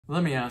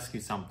Let me ask you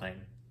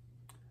something.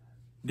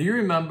 Do you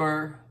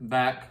remember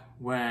back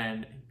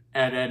when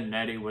Ed, Edd n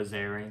Eddy was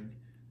airing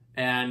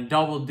and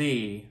Double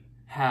D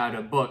had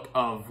a book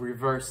of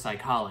reverse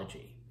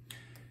psychology?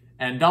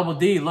 And Double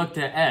D looked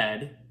at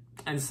Ed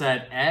and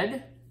said,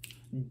 "Ed,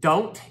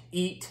 don't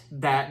eat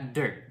that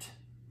dirt."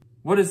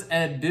 What does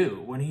Ed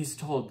do when he's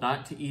told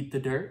not to eat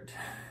the dirt?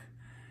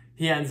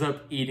 He ends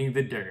up eating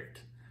the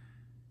dirt.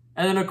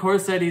 And then of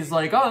course Eddie's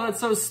like, "Oh, that's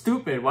so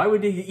stupid. Why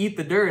would he eat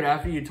the dirt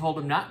after you told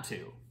him not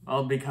to?"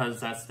 Well,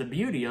 because that's the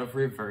beauty of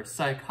reverse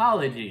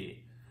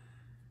psychology.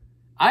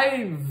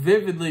 I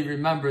vividly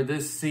remember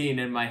this scene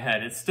in my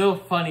head. It's still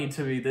funny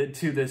to me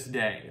to this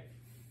day.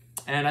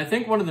 And I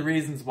think one of the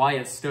reasons why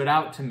it stood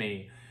out to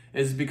me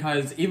is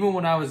because even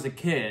when I was a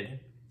kid,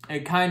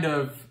 it kind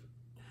of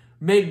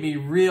made me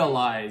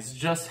realize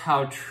just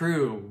how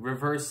true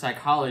reverse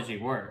psychology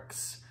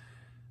works.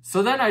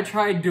 So then I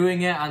tried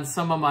doing it on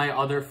some of my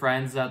other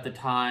friends at the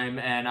time,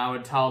 and I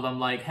would tell them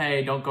like,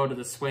 "Hey, don't go to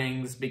the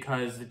swings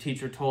because the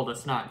teacher told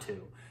us not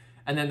to."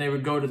 And then they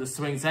would go to the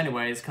swings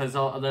anyways because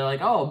they're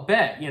like, "Oh,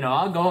 bet,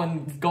 I'll go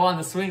on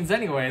the swings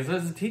anyways.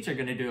 What's the teacher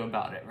gonna do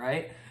about it,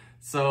 right?"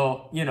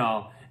 So,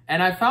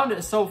 and I found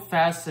it so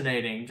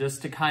fascinating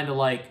just to kind of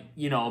like,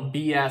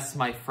 BS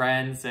my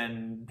friends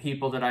and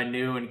people that I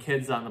knew and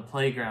kids on the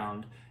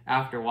playground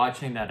after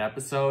watching that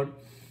episode.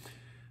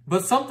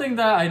 But something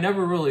that I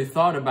never really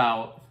thought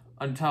about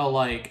until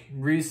like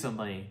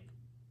recently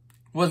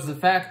was the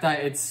fact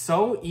that it's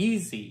so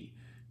easy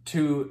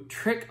to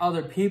trick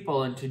other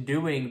people into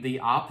doing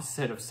the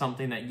opposite of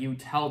something that you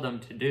tell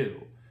them to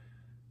do.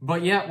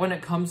 But yet when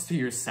it comes to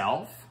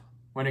yourself,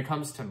 when it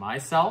comes to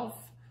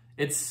myself,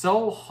 it's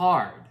so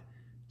hard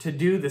to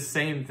do the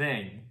same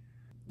thing.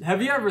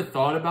 Have you ever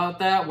thought about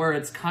that, where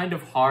it's kind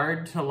of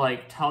hard to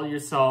like tell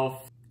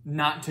yourself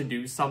not to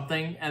do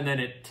something and then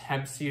it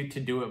tempts you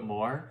to do it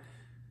more?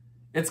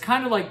 It's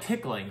kind of like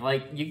tickling.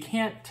 Like, you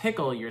can't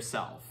tickle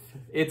yourself.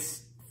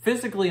 It's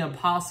physically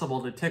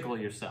impossible to tickle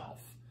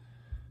yourself.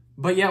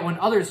 But yet when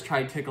others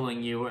try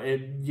tickling you,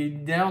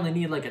 they only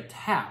need like a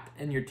tap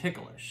and you're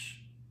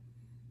ticklish.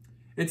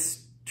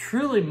 It's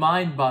truly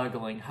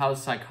mind-boggling how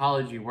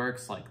psychology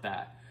works like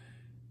that.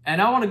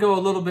 And I want to go a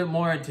little bit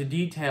more into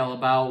detail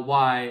about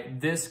why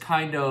this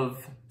kind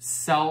of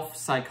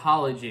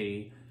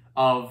self-psychology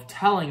of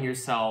telling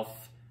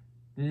yourself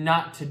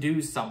not to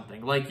do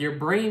something, like your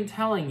brain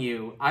telling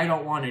you, "I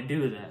don't want to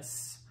do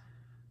this,"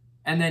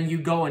 and then you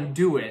go and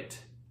do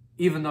it,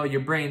 even though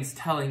your brain's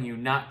telling you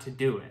not to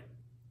do it.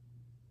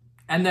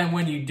 And then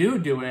when you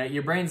do it,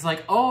 your brain's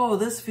like, "Oh,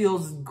 this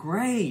feels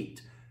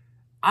great.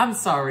 I'm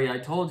sorry I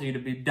told you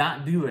to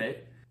not do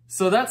it."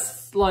 So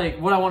that's like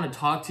what I want to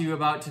talk to you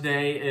about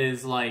today,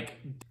 is like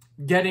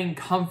getting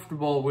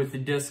comfortable with the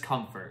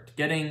discomfort,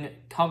 getting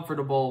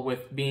comfortable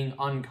with being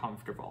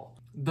uncomfortable.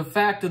 The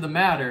fact of the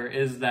matter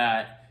is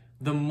that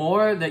the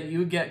more that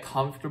you get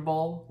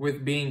comfortable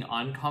with being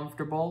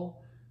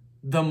uncomfortable,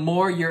 the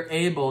more you're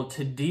able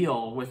to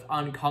deal with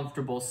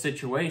uncomfortable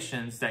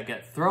situations that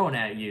get thrown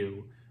at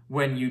you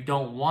when you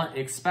don't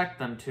expect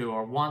them to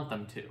or want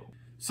them to.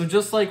 So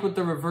just like with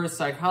the reverse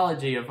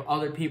psychology of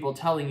other people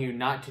telling you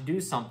not to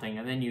do something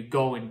and then you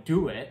go and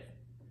do it,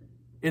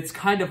 it's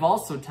kind of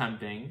also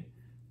tempting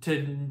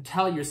to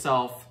tell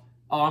yourself,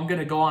 "Oh, I'm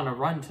gonna go on a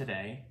run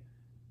today,"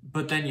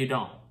 but then you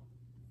don't.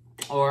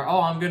 Or,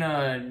 "Oh, I'm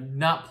gonna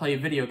not play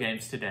video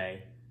games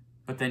today,"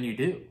 but then you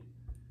do.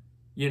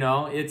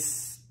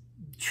 It's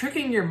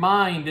tricking your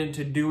mind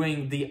into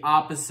doing the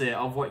opposite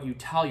of what you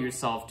tell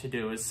yourself to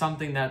do is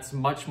something that's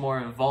much more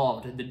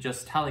involved than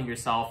just telling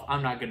yourself,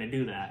 "I'm not gonna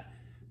do that,"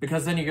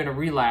 because then you're gonna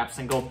relapse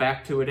and go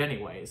back to it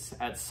anyways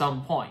at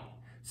some point.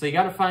 So you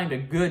gotta find a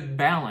good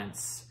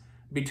balance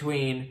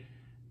between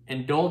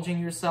indulging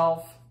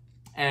yourself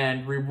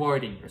and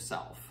rewarding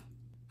yourself.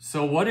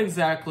 So what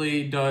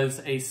exactly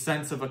does a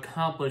sense of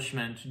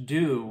accomplishment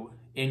do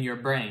in your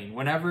brain?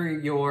 Whenever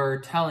you're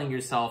telling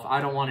yourself,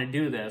 "I don't want to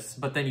do this,"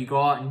 but then you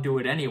go out and do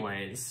it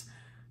anyways,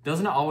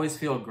 doesn't it always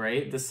feel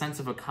great? The sense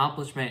of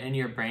accomplishment in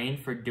your brain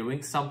for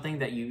doing something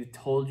that you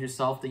told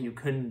yourself that you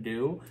couldn't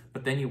do,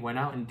 but then you went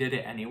out and did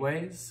it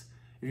anyways.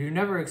 If you've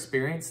never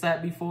experienced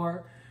that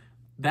before,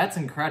 that's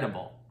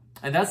incredible.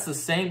 And that's the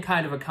same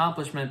kind of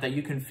accomplishment that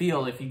you can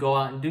feel if you go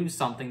out and do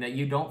something that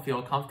you don't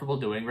feel comfortable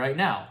doing right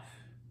now.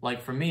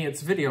 Like for me,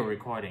 it's video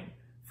recording.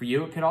 For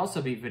you, it could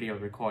also be video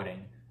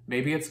recording.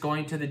 Maybe it's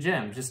going to the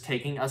gym, just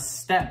taking a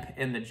step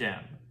in the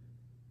gym.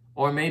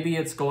 Or maybe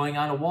it's going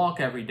on a walk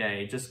every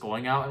day, just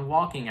going out and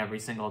walking every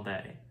single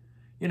day.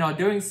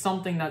 Doing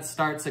something that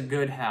starts a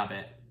good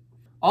habit.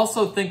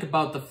 Also think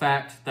about the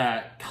fact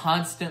that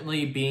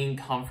constantly being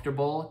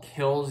comfortable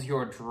kills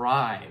your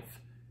drive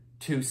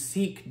to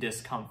seek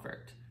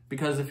discomfort.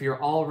 Because if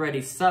you're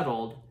already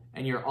settled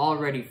and you're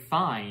already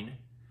fine,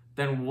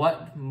 then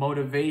what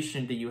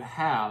motivation do you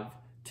have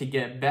to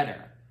get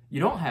better? You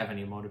don't have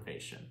any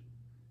motivation.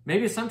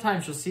 Maybe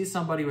sometimes you'll see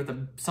somebody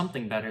with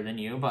something better than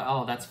you, but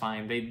oh, that's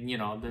fine.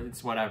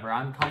 It's whatever.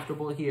 I'm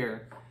comfortable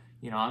here.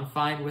 I'm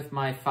fine with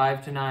my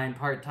 5 to 9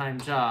 part-time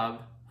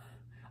job.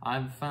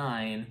 I'm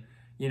fine.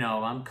 you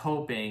know, I'm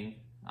coping,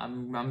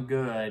 I'm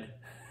good.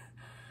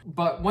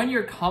 But when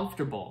you're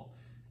comfortable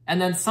and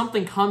then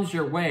something comes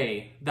your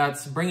way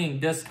that's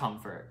bringing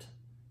discomfort,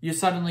 you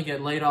suddenly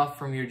get laid off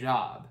from your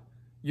job,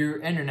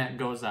 your internet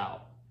goes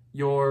out,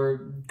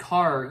 your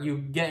car, you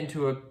get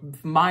into a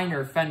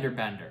minor fender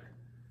bender.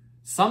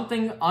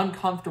 Something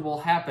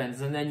uncomfortable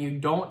happens and then you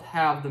don't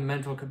have the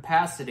mental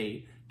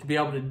capacity to be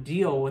able to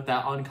deal with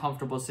that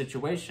uncomfortable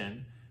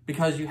situation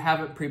because you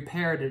haven't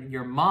prepared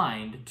your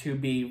mind to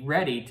be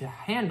ready to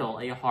handle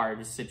a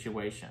hard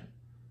situation.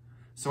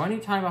 So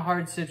anytime a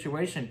hard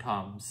situation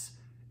comes,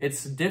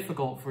 it's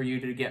difficult for you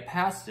to get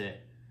past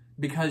it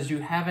because you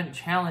haven't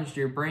challenged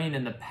your brain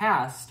in the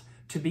past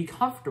to be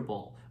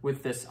comfortable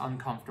with this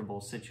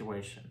uncomfortable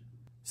situation.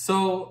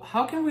 So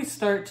how can we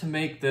start to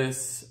make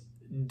this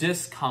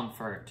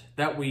discomfort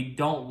that we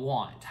don't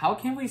want? How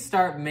can we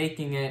start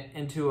making it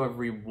into a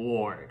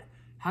reward?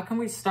 How can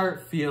we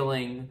start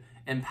feeling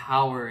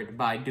empowered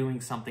by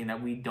doing something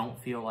that we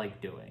don't feel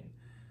like doing?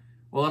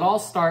 Well, it all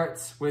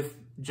starts with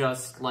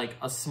just like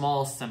a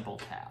small, simple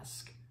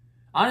task.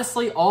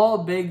 Honestly, all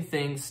big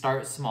things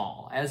start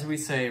small. As we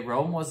say,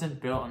 Rome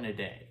wasn't built in a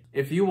day.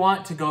 If you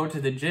want to go to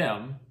the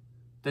gym,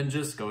 then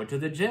just go to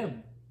the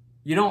gym.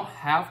 You don't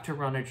have to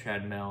run a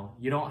treadmill.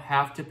 You don't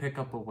have to pick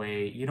up a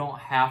weight. You don't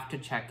have to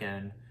check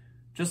in.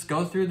 Just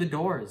go through the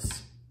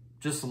doors.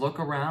 Just look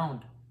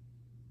around.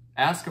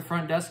 Ask a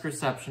front desk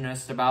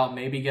receptionist about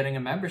maybe getting a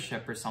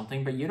membership or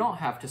something, but you don't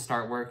have to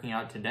start working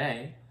out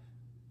today.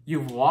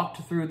 You've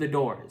walked through the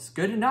doors.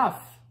 Good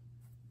enough.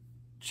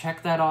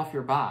 Check that off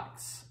your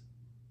box.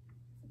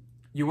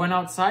 You went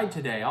outside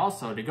today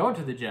also to go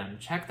to the gym.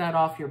 Check that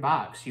off your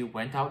box. You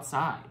went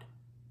outside.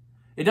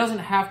 It doesn't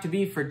have to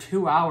be for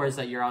 2 hours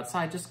that you're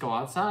outside. Just go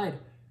outside.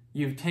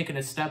 You've taken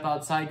a step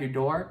outside your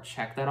door.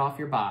 Check that off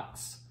your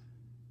box.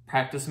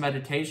 Practice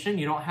meditation.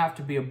 You don't have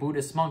to be a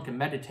Buddhist monk and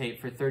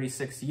meditate for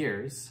 36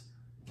 years.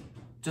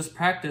 Just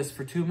practice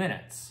for 2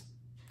 minutes.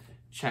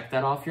 Check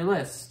that off your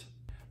list.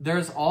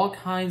 There's all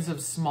kinds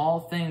of small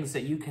things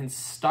that you can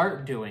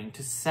start doing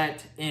to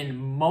set in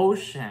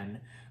motion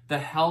the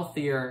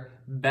healthier,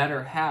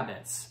 better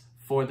habits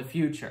for the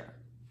future.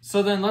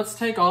 So then let's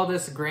take all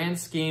this grand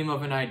scheme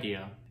of an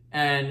idea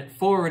and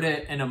forward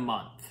it in a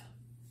month.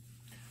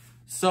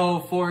 So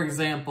for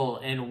example,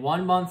 in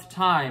 1 month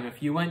time,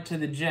 if you went to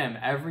the gym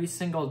every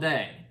single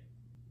day,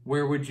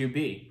 where would you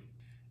be?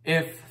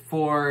 If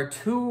for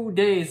 2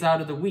 days out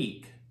of the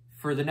week,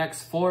 for the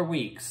next 4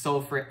 weeks,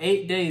 so for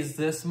 8 days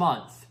this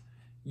month,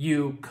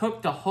 you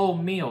cooked a whole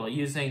meal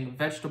using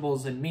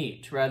vegetables and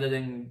meat rather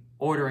than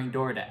ordering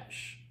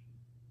DoorDash,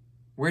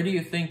 where do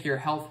you think your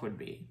health would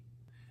be?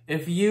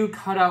 If you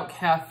cut out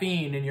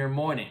caffeine in your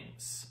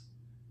mornings,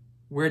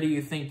 where do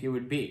you think you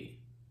would be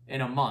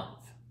in a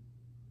month?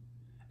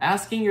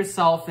 Asking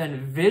yourself and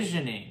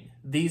envisioning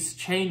these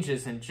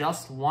changes in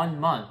just 1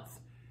 month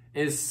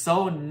is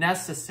so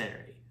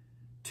necessary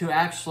to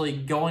actually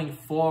going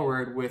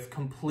forward with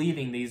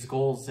completing these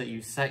goals that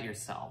you set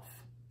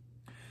yourself.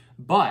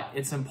 But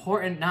it's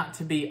important not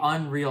to be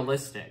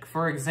unrealistic.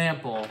 For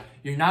example,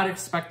 you're not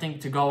expecting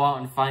to go out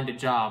and find a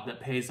job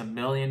that pays $1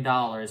 million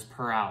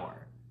per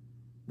hour.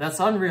 That's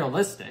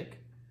unrealistic,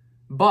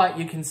 but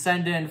you can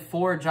send in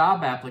 4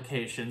 job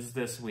applications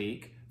this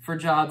week for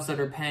jobs that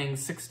are paying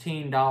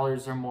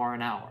 $16 or more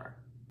an hour.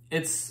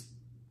 It's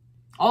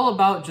all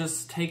about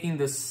just taking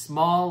the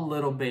small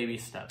little baby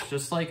steps,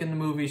 just like in the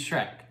movie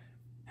Shrek.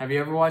 Have you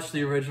ever watched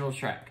the original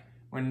Shrek?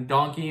 When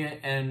Donkey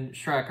and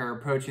Shrek are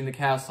approaching the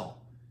castle,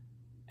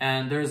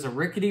 and there's a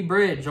rickety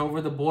bridge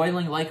over the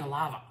boiling lake of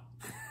lava.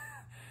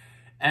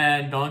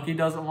 And Donkey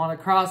doesn't want to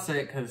cross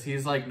it because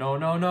he's like, no,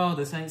 no, no,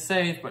 this ain't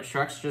safe. But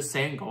Shrek's just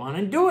saying, go on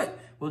and do it.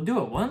 We'll do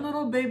it one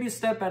little baby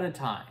step at a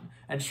time.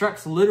 And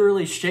Shrek's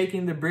literally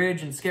shaking the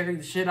bridge and scaring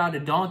the shit out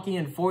of Donkey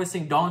and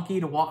forcing Donkey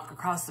to walk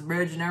across the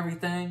bridge and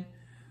everything.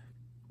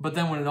 But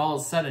then when it all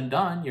is said and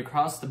done, you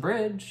cross the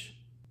bridge.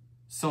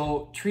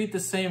 So treat the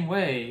same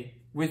way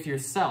with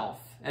yourself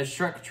as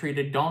Shrek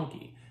treated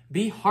Donkey.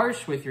 Be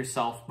harsh with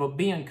yourself, but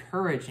be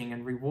encouraging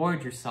and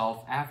reward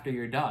yourself after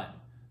you're done.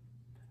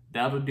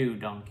 That'll do,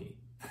 Donkey.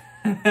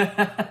 I'm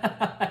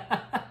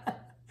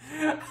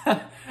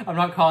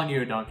not calling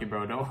you a donkey,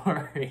 bro, don't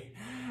worry.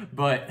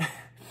 But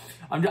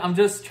I'm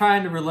just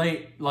trying to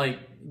relate,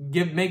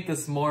 make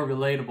this more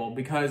relatable,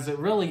 because it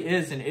really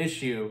is an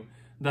issue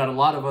that a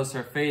lot of us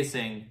are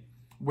facing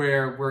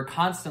where we're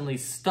constantly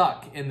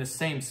stuck in the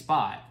same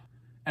spot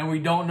and we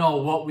don't know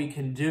what we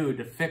can do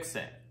to fix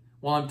it.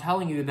 Well, I'm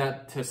telling you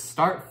that to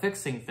start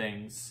fixing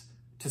things,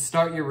 to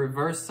start your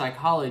reverse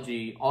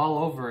psychology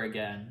all over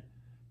again,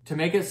 to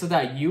make it so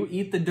that you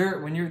eat the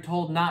dirt when you're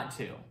told not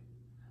to,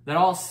 that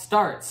all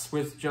starts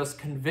with just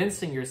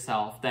convincing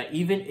yourself that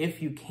even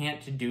if you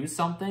can't do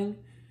something,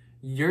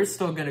 you're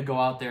still going to go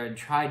out there and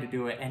try to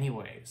do it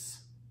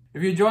anyways.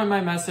 If you enjoyed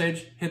my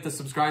message, hit the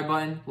subscribe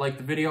button, like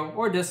the video,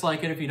 or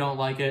dislike it if you don't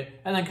like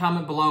it, and then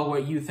comment below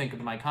what you think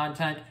of my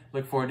content.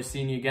 Look forward to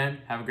seeing you again.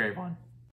 Have a great one.